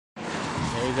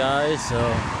you guys, so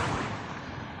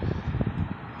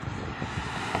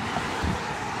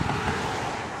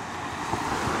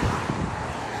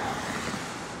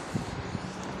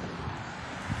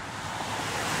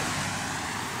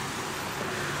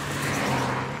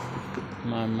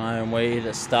I'm on my way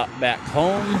to stop back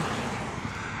home.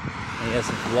 I guess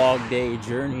a vlog day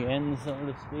journey ends, so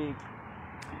to speak.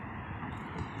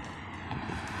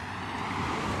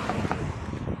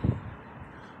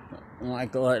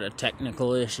 Michael had a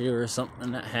technical issue or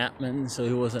something that happened, so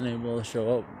he wasn't able to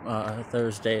show up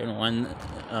Thursday and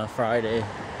Friday.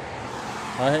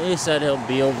 He said he'll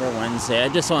be over Wednesday. I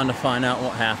just wanted to find out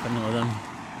what happened with him.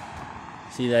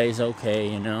 See that he's okay,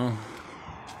 you know.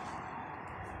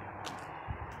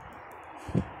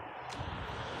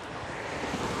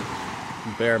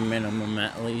 Bare minimum,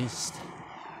 at least.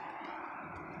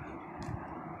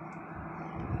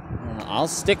 I'll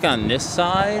stick on this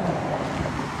side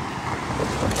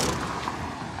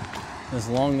as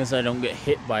long as I don't get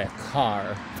hit by a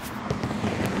car.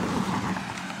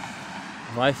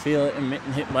 If I feel it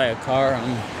getting hit by a car,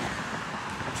 I'm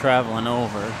traveling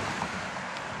over.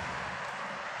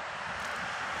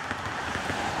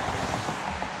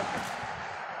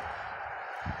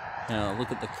 Yeah,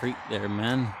 look at the creek there,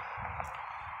 man.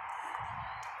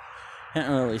 Can't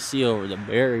really see over the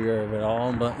barrier of it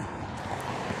all, but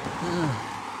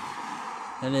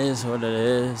it is what it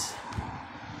is.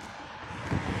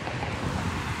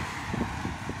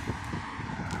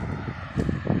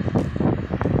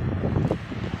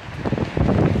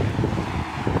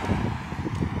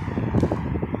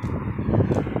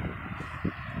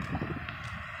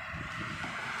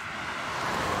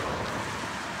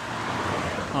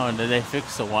 Oh, did they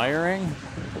fix the wiring?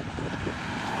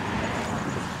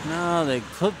 No, they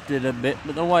clipped it a bit,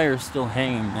 but the wire's still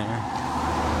hanging there.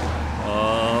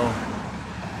 Oh.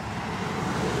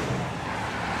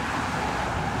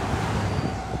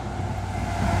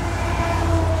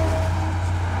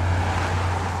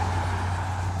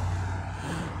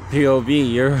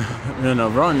 POV, you're gonna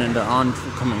run into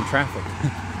oncoming traffic.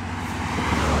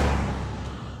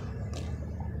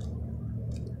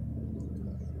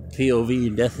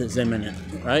 POV, death is imminent,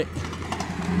 right?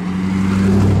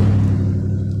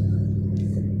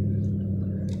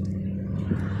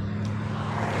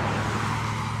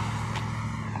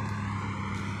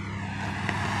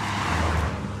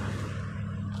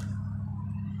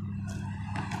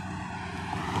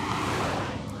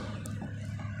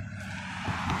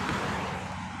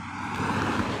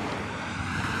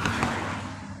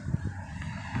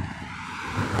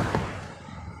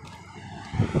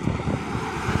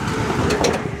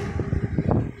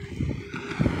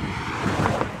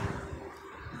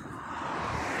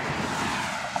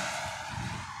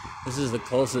 This is the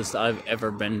closest I've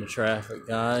ever been to traffic,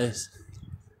 guys.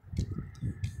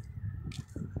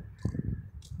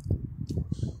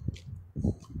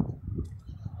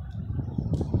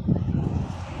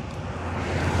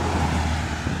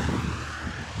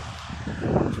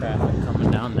 Traffic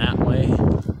coming down that way.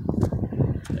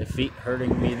 My feet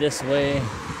hurting me this way.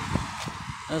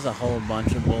 There's a whole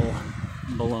bunch of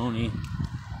baloney,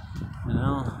 you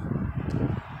know.